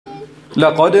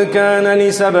لقد كان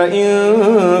لسبإ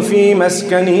في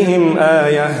مسكنهم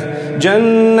آية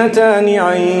جنتان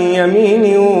عن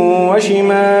يمين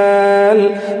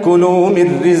وشمال كلوا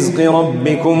من رزق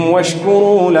ربكم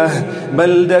واشكروا له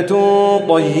بلدة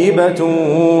طيبة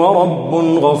ورب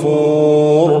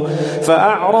غفور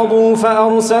فأعرضوا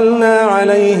فأرسلنا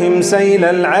عليهم سيل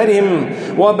العرم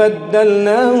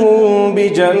وبدلناهم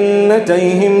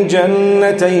بجنتيهم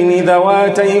جنتين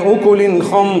ذواتي أكل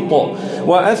خمط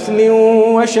وأثل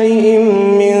وشيء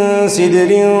من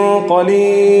سدر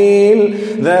قليل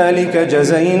ذلك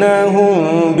جزيناهم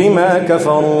بما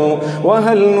كفروا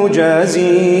وهل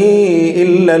نجازي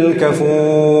إلا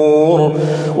الكفور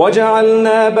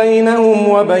وجعلنا بينهم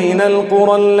وبين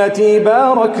القرى التي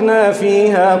باركنا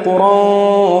فيها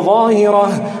قرى ظاهرة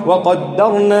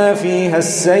وقدرنا فيها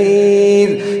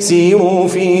السير سيروا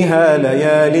فيها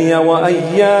ليالي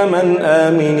وأياما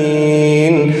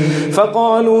آمنين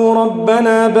فقالوا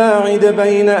ربنا باعد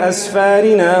بين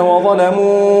أسفارنا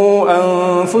وظلموا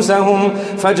أنفسهم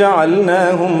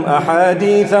فجعلناهم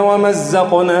أحاديث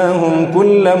ومزقناهم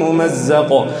كل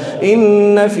ممزق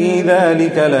إن في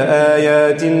ذلك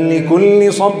لآيات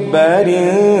لكل صبار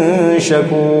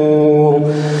شكور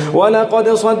ولقد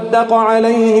صدق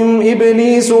عليهم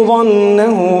إبليس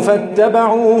ظنه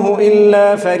فاتبعوه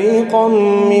إلا فريقا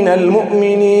من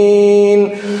المؤمنين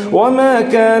وما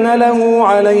كان له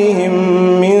عليهم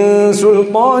من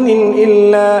سلطان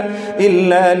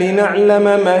إلا لنعلم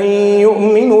من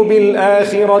يؤمن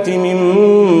بالآخرة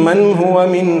ممن هو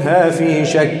منها في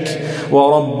شك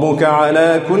وربك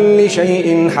على كل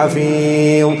شيء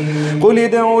حفيظ قل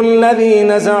ادعوا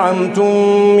الذين زعمتم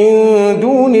من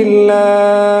دون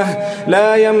الله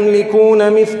لا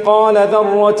يملكون مثقال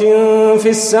ذرة في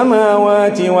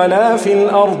السماوات ولا في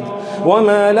الأرض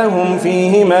وما لهم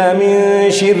فيهما من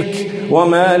شرك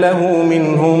وما له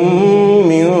منهم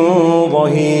من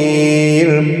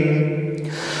ظهير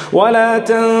ولا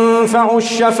تنفع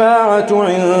الشفاعة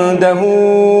عنده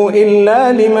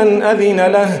إلا لمن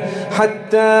أذن له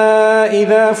حتى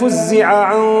إذا فزع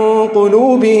عن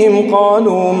قلوبهم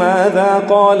قالوا ماذا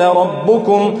قال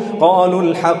ربكم قالوا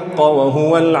الحق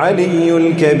وهو العلي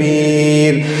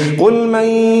الكبير قل من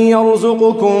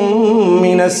يرزقكم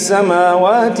من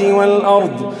السماوات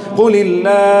والأرض قل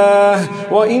الله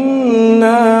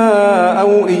وإنا أو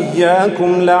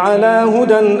إياكم لعلى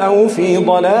هدى أو في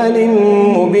ضلال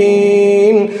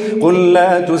مبين قل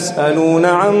لا تسألون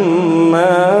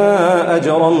عما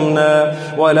أجرمنا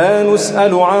ولا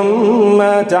نسأل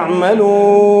عما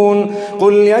تعملون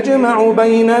قل يجمع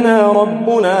بيننا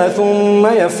ربنا ثم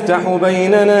يفتح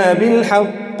بيننا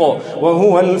بالحق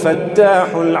وهو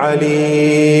الفتاح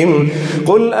العليم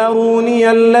قل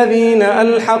أروني الذين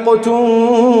ألحقتم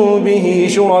به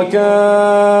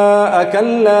شركاء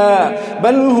كلا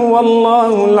بل هو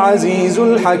الله العزيز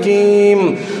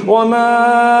الحكيم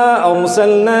وما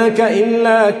أرسلناك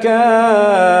إلا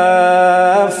كافة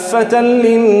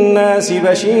للناس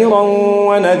بشيرا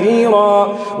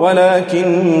ونذيرا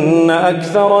ولكن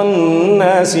أكثر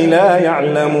الناس لا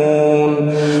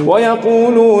يعلمون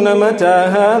ويقولون متى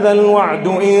هذا الوعد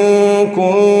إن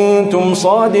كنتم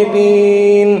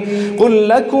صادقين قل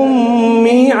لكم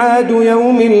ميعاد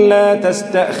يوم لا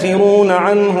تستأخرون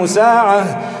عنه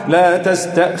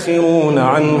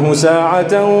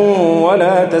ساعة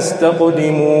ولا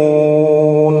تستقدمون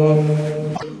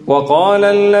وقال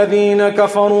الذين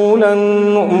كفروا لن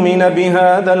نؤمن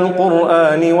بهذا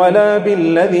القرآن ولا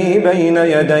بالذي بين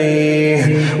يديه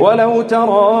ولو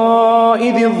ترى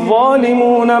إذ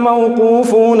الظالمون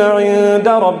موقوفون عند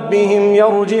ربهم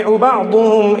يرجع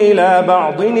بعضهم إلى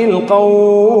بعض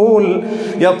القول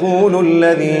يقول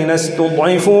الذين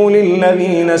استضعفوا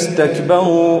للذين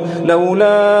استكبروا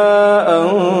لولا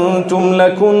أنتم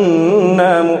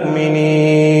لكنا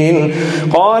مؤمنين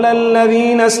قال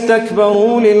الذين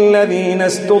استكبروا للذين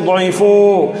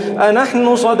استضعفوا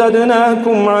أنحن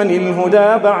صددناكم عن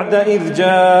الهدى بعد إذ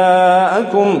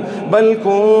جاءكم بل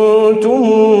كنتم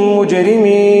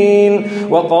مجرمين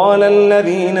وقال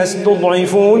الذين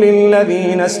استضعفوا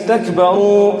للذين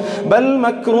استكبروا بل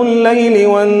مكر الليل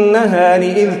والنهار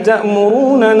إذ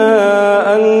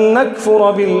تأمروننا أن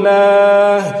نكفر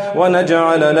بالله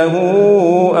ونجعل له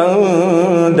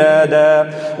أندادا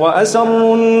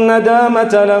وأسروا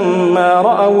الندامة لما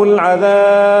رأوا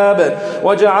العذاب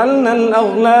وجعلنا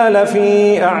الأغلال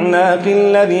في أعناق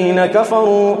الذين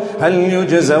كفروا هل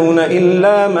يجزون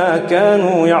إلا ما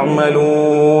كانوا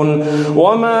يعملون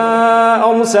وما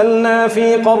أرسلنا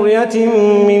في قرية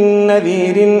من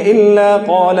نذير إلا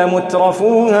قال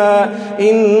مترفوها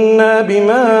إنا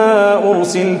بما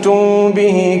أرسلتم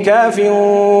به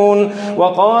كافرون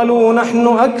وقالوا نحن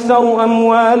أكثر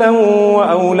أموالا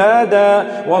وأولادا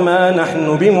وما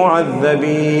نحن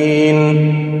بمعذبين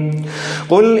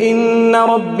قل إن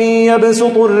ربي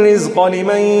يبسط الرزق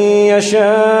لمن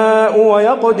يشاء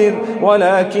ويقدر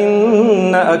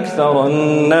ولكن أكثر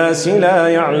الناس لا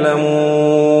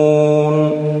يعلمون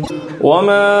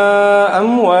وما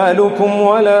أموالكم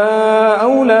ولا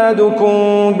أولادكم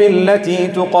بالتي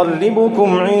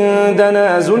تقربكم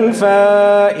عندنا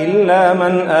زلفى إلا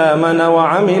من آمن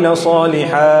وعمل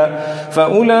صالحا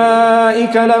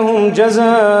فأولئك لهم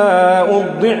جزاء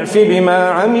الضعف بما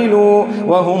عملوا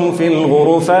وهم في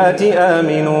الغرفات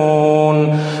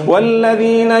آمنون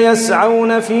والذين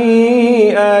يسعون في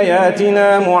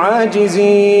آياتنا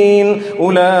معاجزين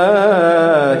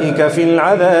أولئك في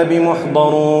العذاب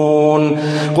محضرون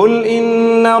قل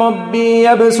إن ربي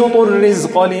يبسط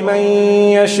الرزق لمن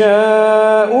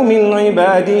يشاء من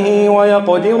عباده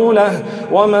ويقدر له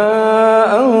وما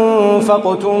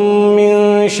أنفقتم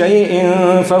من شيء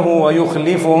فهو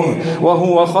يخلفه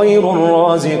وهو خير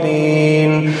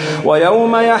الرازقين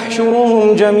ويوم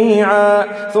يحشرهم جميعا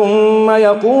ثم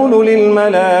يقول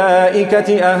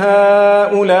للملائكة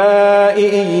أهؤلاء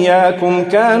إياكم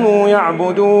كانوا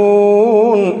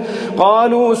يعبدون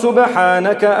قالوا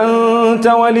سبحانك أنت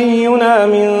ولينا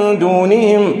من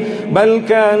دونهم بل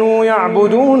كانوا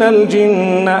يعبدون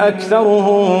الجن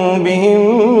أكثرهم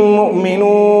بهم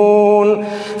مؤمنون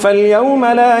فاليوم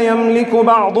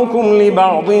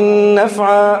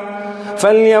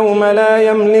لا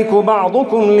يملك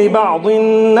بعضكم لبعض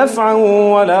نفعا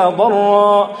ولا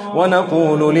ضرا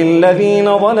ونقول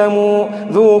للذين ظلموا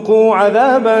ذوقوا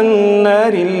عذاب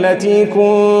النار التي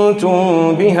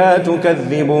كنتم بها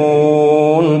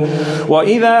تكذبون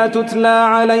وإذا تتلى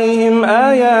عليهم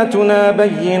آياتنا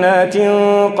بينات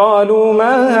قالوا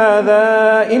ما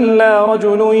هذا إلا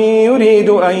رجل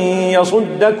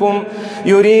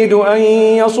يريد أن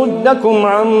يصدكم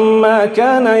عما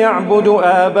كان يعبد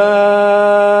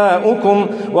آباؤكم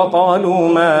وقالوا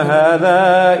ما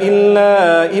هذا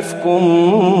إلا إفك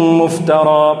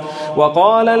مفترى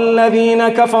وقال الذين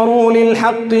كفروا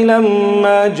للحق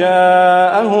لما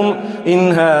جاءهم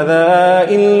إن هذا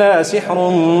إلا سحر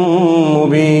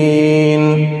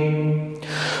مبين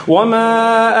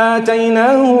وما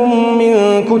آتيناهم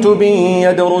من كتب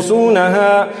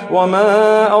يدرسونها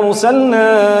وما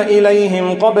أرسلنا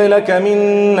إليهم قبلك من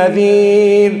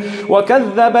نذير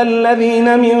وكذب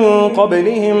الذين من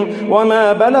قبلهم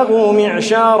وما بلغوا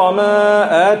معشار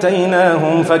ما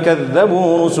آتيناهم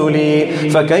فكذبوا رسلي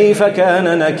فكيف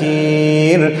كان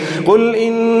نكير قل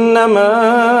إنما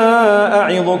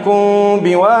أعظكم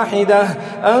بواحدة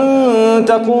أن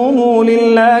تقوموا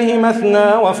لله مثنى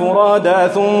وفرادا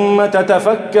ثم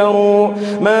تتفكروا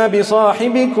ما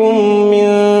بصاحبكم من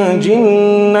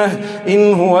جنة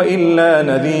إن هو إلا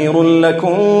نذير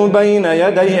لكم بين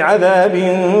يدي عذاب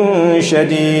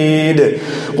شديد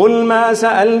قل ما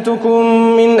سألتكم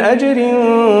من أجر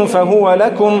فهو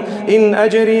لكم إن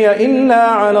أجري إلا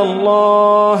على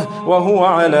الله وهو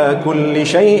على كل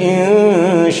شيء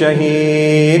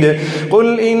شهيد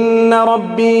قل إن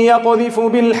ربي يقذف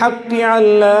بالحق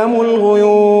علام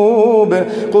الغيوب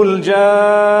قل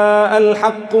جاء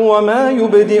الحق وما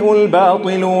يبدئ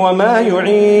الباطل وما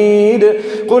يعيد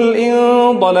قل إن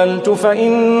ضللت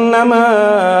فإنما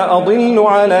أضل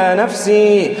على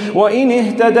نفسي وإن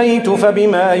اهتديت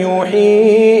فبما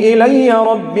يوحي إلي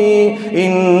ربي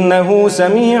إنه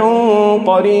سميع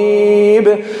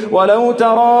قريب ولو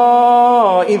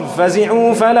ترى إذ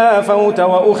فزعوا فلا فوت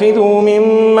وأخذوا من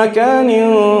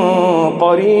مكان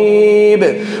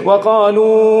قريب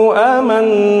وقالوا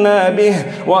آمنا به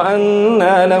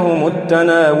وأنى لهم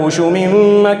التناوش من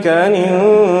مكان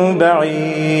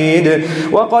بعيد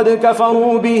وقد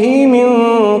كفروا به من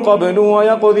قبل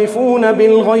ويقذفون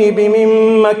بالغيب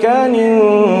من مكان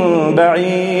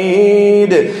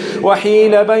بعيد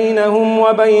وحيل بينهم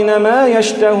وبين ما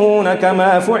يشتهون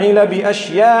كما فعل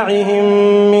بأشياعهم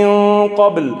من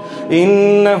قبل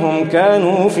إنهم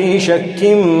كانوا في شك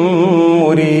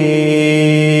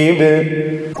مريب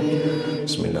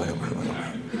بسم الله الرحمن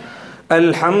الرحيم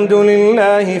الحمد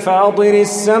لله فاطر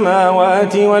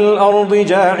السماوات والأرض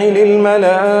جاعل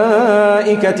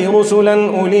الملائكة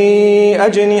رسلا أولي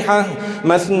أجنحة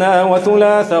مثنى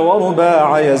وثلاث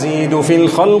ورباع يزيد في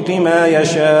الخلق ما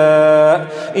يشاء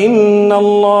إن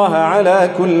الله على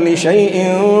كل شيء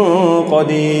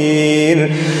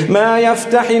قدير. ما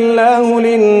يفتح الله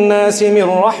للناس من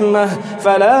رحمة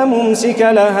فلا ممسك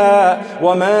لها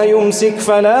وما يمسك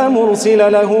فلا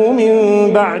مرسل له من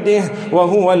بعده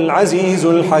وهو العزيز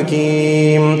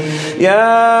الحكيم.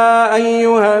 يا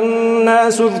أيها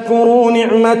الناس اذكروا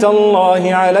نعمة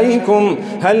الله عليكم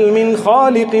هل من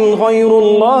خالق غير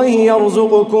الله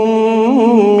يرزقكم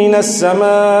من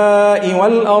السماء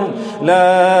والأرض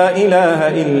لا إله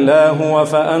إلا هو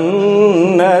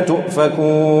فأنا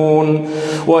تؤفكون.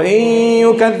 وإن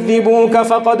يكذبوك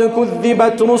فقد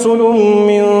كذبت رسل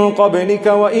من قبلك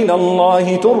وإلى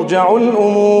الله ترجع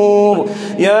الأمور.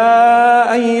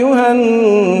 يا أيها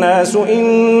الناس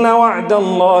إن وعد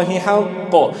الله حق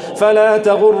فلا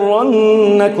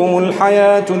تغرنكم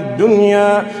الحياة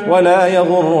الدنيا ولا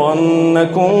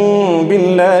يغرنكم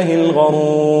بالله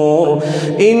الغرور.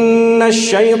 إن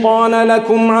الشيطان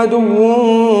لكم عدو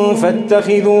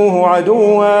فاتخذوه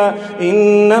عدوا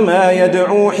إنما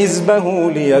يدعو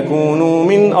حزبه ليكونوا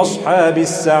من أصحاب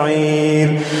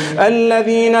السعير.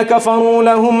 الذين كفروا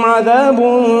لهم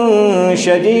عذاب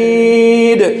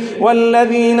شديد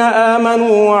والذين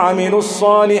آمنوا وعملوا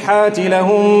الصالحات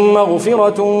لهم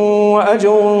مغفرة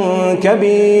وأجر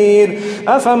كبير.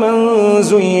 أفمن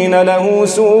زين له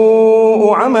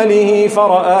سوء عمله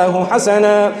فرآه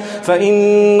حسنا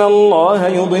فإن الله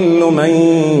يضل من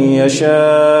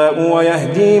يشاء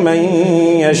ويهدي من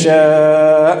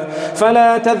يشاء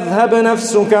فلا تذهب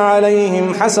نفسك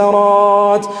عليهم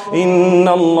حسرات إن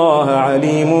الله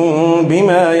عليم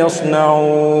بما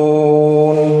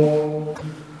يصنعون.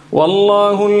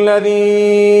 والله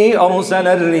الذي أرسل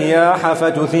الرياح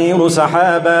فتثير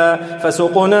سحابا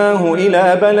فسقناه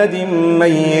إلى بلد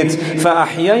ميت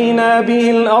فأحيينا به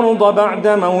الأرض بعد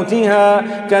موتها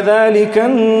كذلك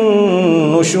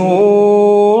النشور.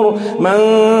 من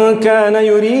كان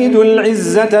يريد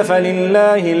العزة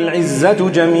فلله العزة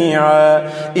جميعا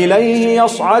إليه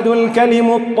يصعد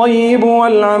الكلم الطيب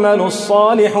والعمل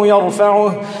الصالح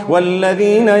يرفعه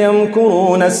والذين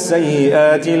يمكرون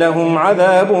السيئات لهم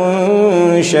عذاب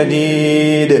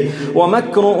شديد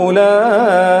ومكر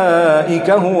أولئك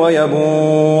هو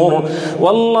يبور.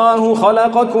 والله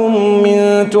خلقكم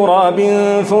من تراب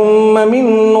ثم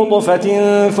من نطفة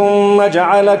ثم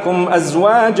جعلكم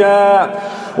أزواجا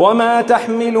وما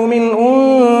تحمل من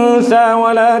أنثى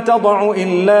ولا تضع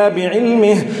إلا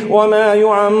بعلمه وما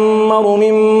يعمر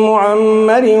من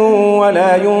معمر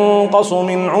ولا ينقص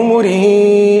من عمره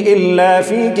إلا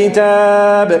في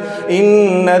كتاب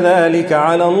إن ذلك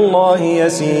على الله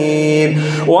يسير.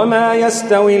 وما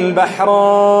يستوي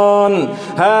البحران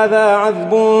هذا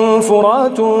عذب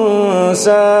فرات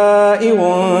سائغ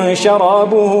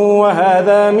شرابه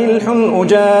وهذا ملح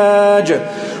أجاج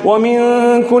ومن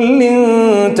كل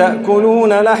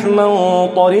تأكلون لحما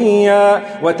طريا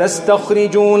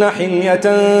وتستخرجون حلية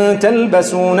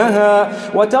تلبسونها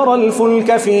وترى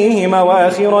الفلك فيه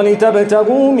مواخر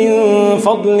لتبتغوا من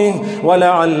فضله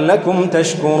ولعلكم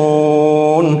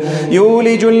تشكرون.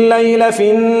 يولج الليل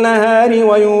في النهار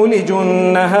ويولج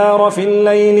النهار في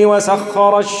الليل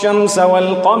وسخر الشمس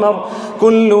والقمر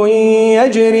كل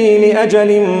يجري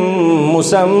لأجل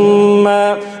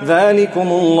مسمى ذلكم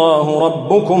الله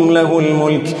ربكم له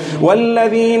الملك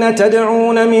والذين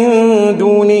تدعون من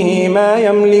دونه ما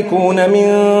يملكون من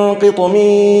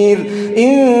قطمير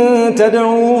إن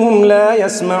تدعوهم لا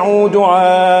يسمعوا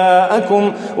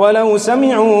دعاءكم ولو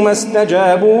سمعوا ما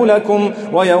استجابوا لكم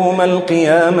ويوم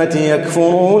القيامة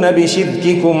يكفرون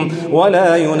بشرككم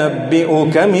ولا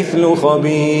ينبئك مثل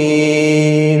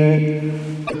خبير.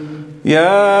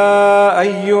 يا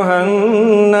أيها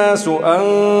الناس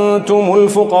أنتم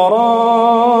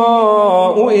الفقراء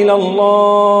إلى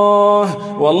الله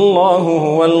والله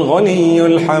هو الغني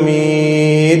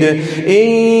الحميد. إن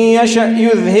يشأ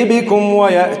يذهبكم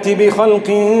ويأت بخلق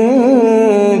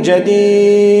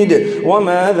جديد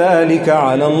وما ذلك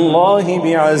على الله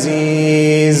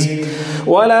بعزيز.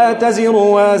 ولا تزر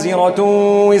وازرة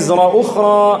وزر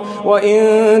أخرى وإن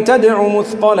تدع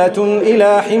مثقلة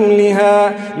إلى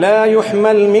حملها لا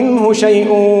يحمل منه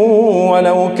شيء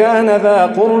ولو كان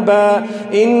ذا قربى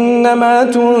إنما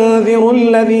تنذر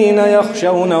الذين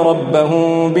يخشون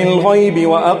ربهم بالغيب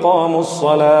وأقاموا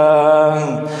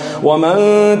الصلاة ومن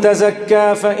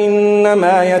تزكى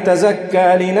فإنما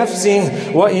يتزكى لنفسه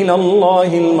وإلى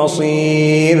الله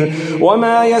المصير.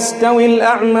 وما يستوي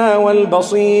الأعمى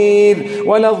والبصير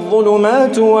ولا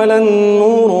الظلمات ولا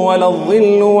النور ولا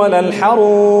الظل ولا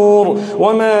الحرور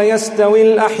وما يستوي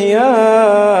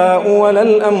الأحياء ولا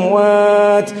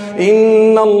الأموات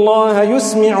إن الله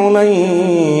يسمع من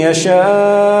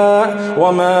يشاء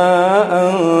وما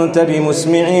أنت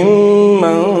بمسمع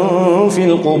من في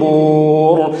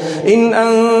القبور إن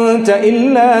أنت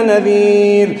إلا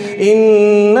نذير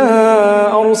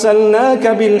إنا أرسلناك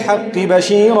بالحق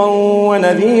بشيرا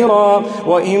ونذيرا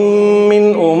وإن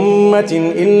من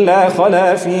أمة إلا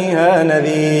خلا فيها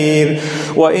نذير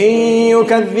وإن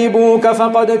يكذبوك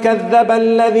فقد كذب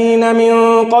الذين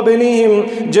من قبلهم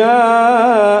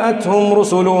جاءتهم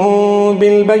رسلهم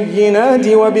بالبينات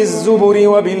وبالزبر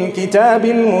وبالكتاب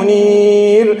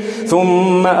المنير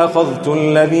ثم أخذت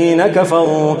الذين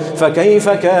كفروا فكيف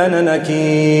كان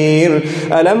نكير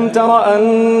ألم تر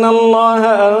أن الله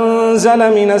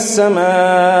أنزل من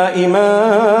السماء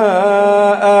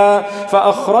ماء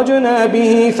فأخرجنا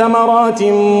به ثمرات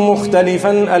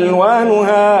مختلفا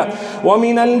ألوانها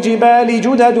ومن الجبال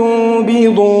جدد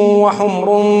بيض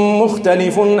وحمر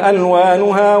مختلف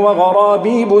ألوانها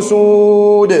وغرابيب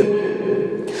سود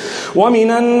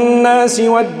ومن الناس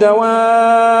والدواب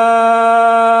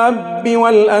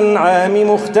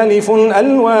والأنعام مختلف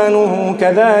ألوانه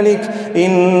كذلك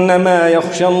إنما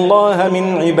يخشى الله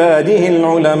من عباده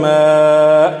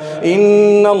العلماء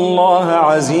إن الله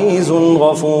عزيز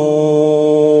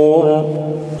غفور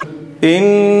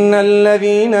إن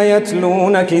الذين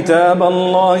يتلون كتاب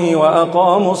الله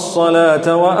وأقاموا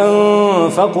الصلاة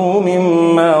وأنفقوا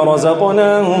مما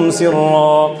رزقناهم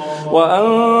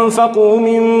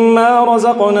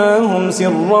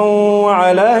سرا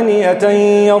وعلانية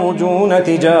يرجون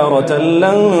تجارة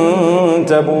لن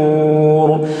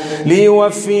تبور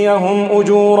ليوفيهم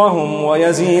أجورهم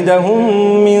ويزيدهم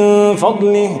من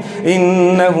فضله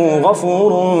إنه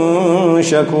غفور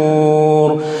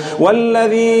شكور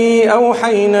والذي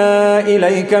أوحينا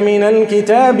إليك من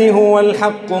الكتاب هو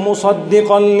الحق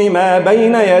مصدقا لما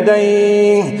بين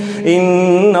يديه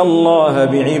إن الله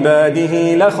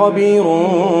بعباده لخبير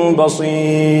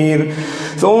بصير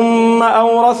ثم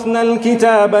أورثنا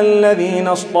الكتاب الذين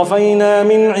اصطفينا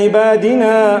من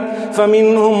عبادنا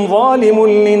فمنهم ظالم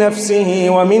لنفسه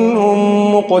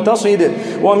ومنهم مقتصد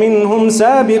ومنهم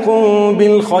سابق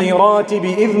بالخيرات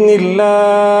بإذن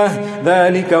الله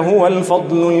ذلك هو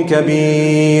الفضل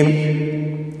الكبير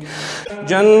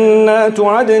جنات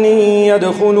عدن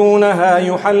يدخلونها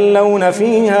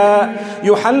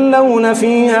يحلون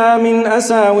فيها من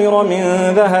أساور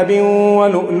من ذهب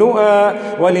ولؤلؤا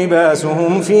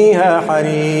ولباسهم فيها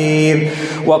حرير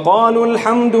وقالوا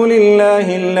الحمد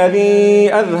لله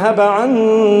الذي أذهب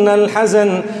عنا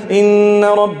الحزن إن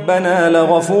ربنا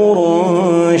لغفور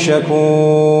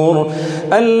شكور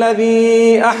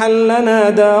الذي أحلنا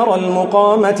دار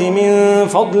المقامة من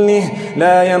فضله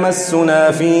لا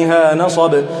يمسنا فيها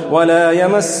نصب ولا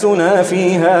يمسنا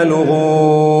فيها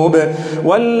لغوب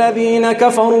والذين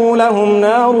كفروا لهم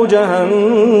نار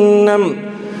جهنم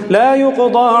لا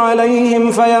يقضى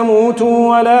عليهم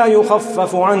فيموتوا ولا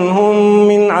يخفف عنهم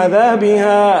من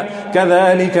عذابها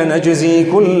كذلك نجزي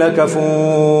كل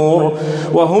كفور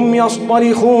وهم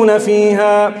يصطرخون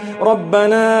فيها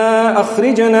ربنا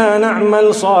أخرجنا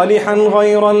نعمل صالحا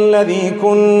غير الذي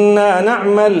كنا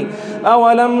نعمل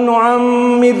أولم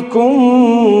نعمركم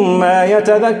ما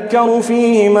يتذكر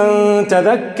فيه من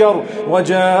تذكر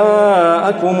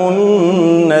وجاءكم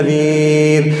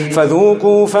النذير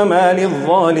فذوقوا فما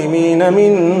للظالمين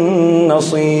من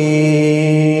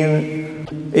نصير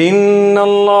إن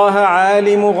الله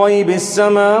عالم غيب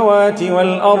السماوات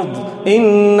والأرض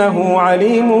إنه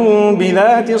عليم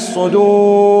بذات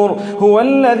الصدور هو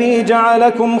الذي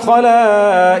جعلكم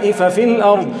خلائف في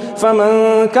الأرض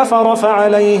فمن كفر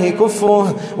فعليه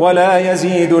كفره ولا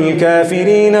يزيد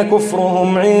الكافرين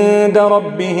كفرهم عند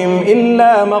ربهم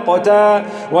إلا مقتا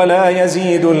ولا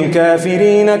يزيد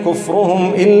الكافرين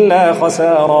كفرهم إلا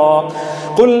خسارا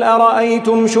قل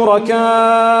أرأيتم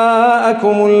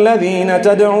شركاءكم الذين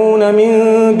تدعون من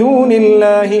دون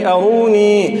الله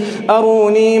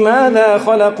أروني ماذا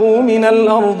خلقوا من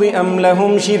الأرض أم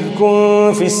لهم شرك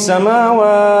في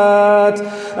السماوات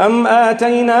أم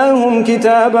آتيناهم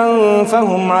كتابا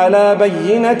فهم على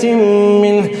بينة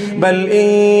منه بل إن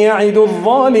يعد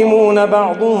الظالمون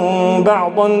بعضهم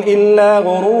بعضا إلا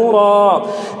غرورا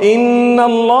إن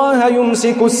الله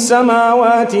يمسك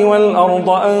السماوات والأرض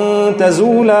أن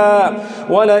تزولا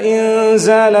ولئن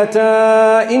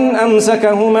زالتا إن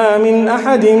أمسكهما من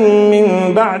أحد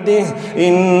من بعده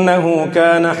إنه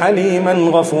كان حليما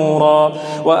غفورا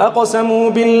وأقسموا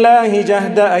بالله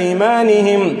جهد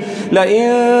أيمانهم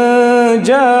لئن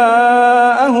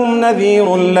جاءهم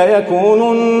نذير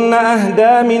ليكونن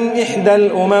أهدى من إحدى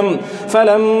الأمم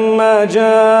فلما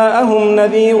جاءهم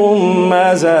نذير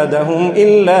ما زادهم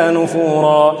إلا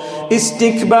نفورا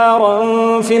استكبارا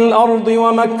في الأرض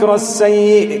ومكر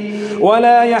السيء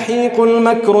ولا يحيق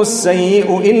المكر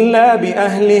السيء إلا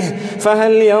بأهله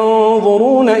فهل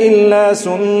ينظرون إلا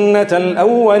سنة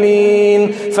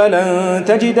الأولين فلن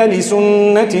تجد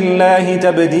لسنة الله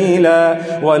تبديلا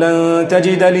ولن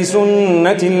تجد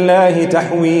لسنة الله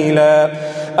تحويلا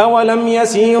أولم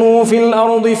يسيروا في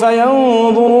الأرض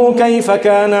فينظروا كيف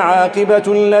كان عاقبة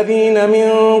الذين من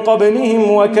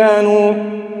قبلهم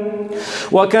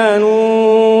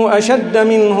وكانوا أشد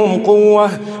منهم قوة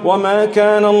وما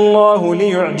كان الله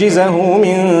ليعجزه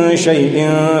من شيء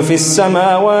في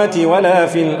السماوات ولا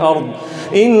في الأرض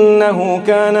إنه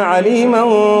كان عليما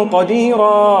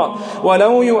قديرا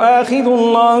ولو يؤاخذ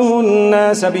الله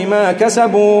الناس بما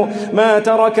كسبوا ما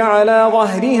ترك على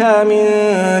ظهرها من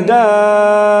دابة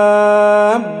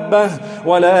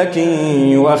ولكن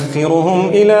يؤخرهم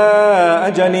إلى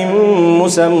أجل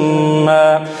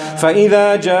مسمى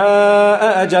فإذا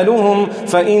جاء أجلهم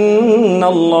فإن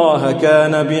الله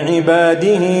كان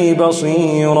بعباده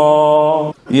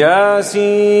بصيرا ياسين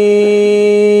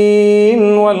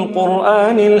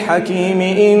والقرآن الحكيم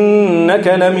إنك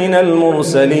لمن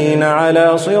المرسلين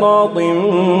على صراط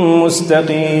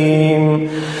مستقيم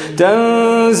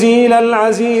تنزيل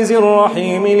العزيز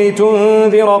الرحيم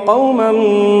لتنذر قوما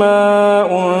ما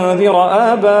أنذر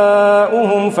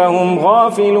آباؤهم فهم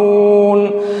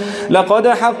غافلون لقد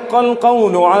حق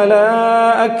القول على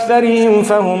أكثرهم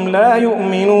فهم لا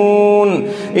يؤمنون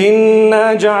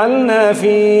إنا جعلنا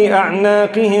في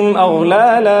أعناقهم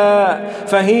أغلالا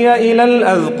فهي إلى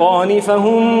الأذقان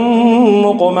فهم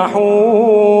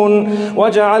مقمحون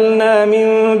وجعلنا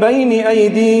من بين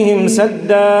أيديهم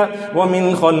سدا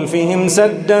ومن خلفهم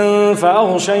سدا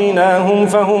فأغشيناهم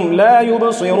فهم لا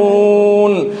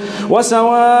يبصرون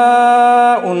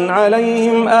وسواء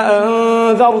عليهم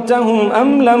أأنذرتهم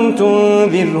أم لم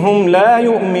تنذرهم لا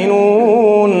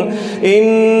يؤمنون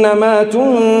إنما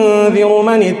تنذر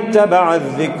من اتبع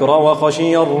الذكر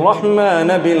وخشي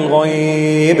الرحمن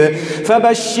بالغيب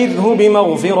فبشره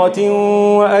بمغفرة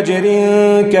وأجر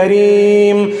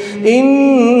كريم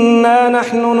إنا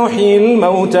نحن نحيي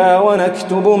الموتى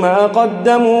ونكتب ما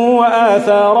قدموا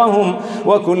وآثارهم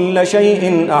وكل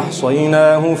شيء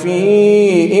أحصيناه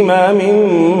في إمام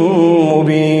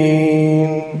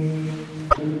مبين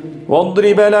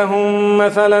واضرب لهم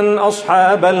مثلا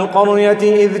أصحاب القرية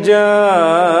إذ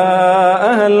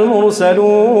جاءها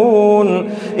المرسلون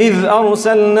إذ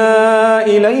أرسلنا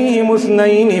إليهم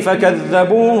 2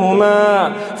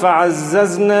 فكذبوهما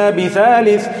فعززنا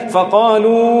بثالث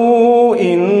فقالوا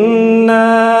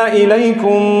إنا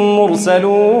إليكم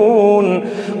مرسلون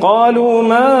قالوا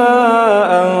ما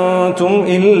أنتم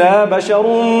إلا بشر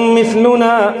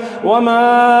مثلنا وما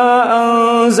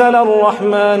أنزل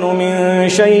الرحمن من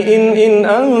شيء إن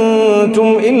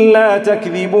أنتم إلا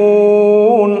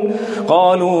تكذبون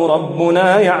قالوا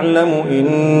ربنا يعلم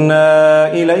إنا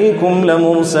إليكم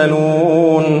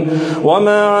لمرسلون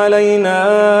وما علينا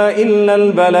إلا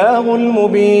البلاغ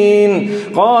المبين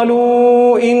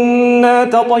قالوا إنا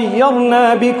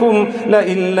تطيرنا بكم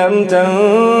لئن لم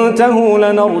تنتهوا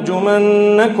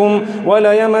لنرجمنكم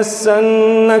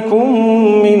وليمسنكم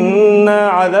منا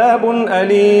عذاب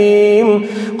أليم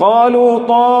قالوا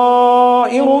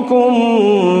طائركم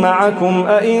معكم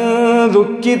أئن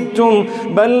ذكرتم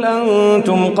بل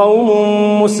أنتم قوم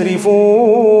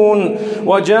مسرفون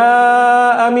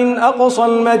وجاء من أقصى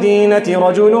المدينة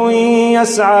رجل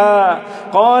يسعى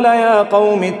قال يا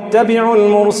قوم اتبعوا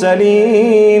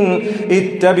المرسلين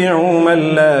اتبعوا من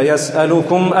لا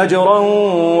يسألكم أجرا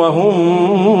وهم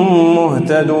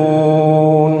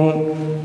مهتدون